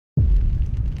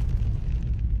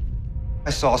I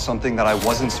saw something that I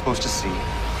wasn't supposed to see,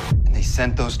 and they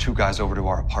sent those two guys over to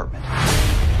our apartment.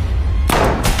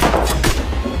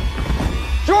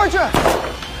 Georgia!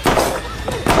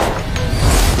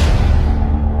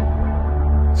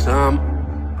 Sam,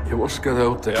 you must get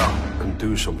out there and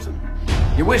do something.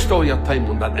 You waste all your time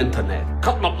on that internet,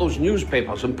 cutting up those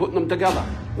newspapers and putting them together.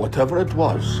 Whatever it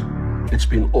was, it's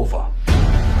been over.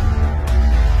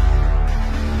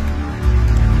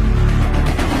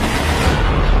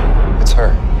 It's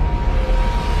her.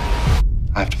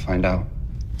 I have to find out.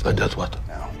 Find out what?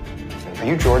 Now. Are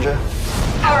you Georgia?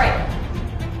 All right.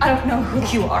 I don't know who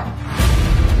you are.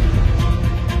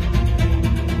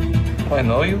 Do I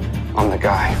know you? I'm the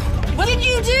guy. What did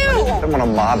you do? I'm on a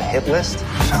mob hit list.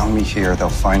 Found me here, they'll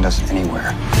find us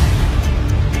anywhere.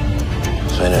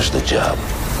 Finish the job.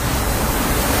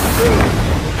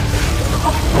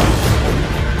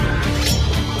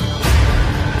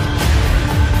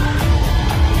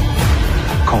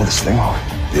 Call this thing off.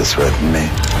 You threaten me.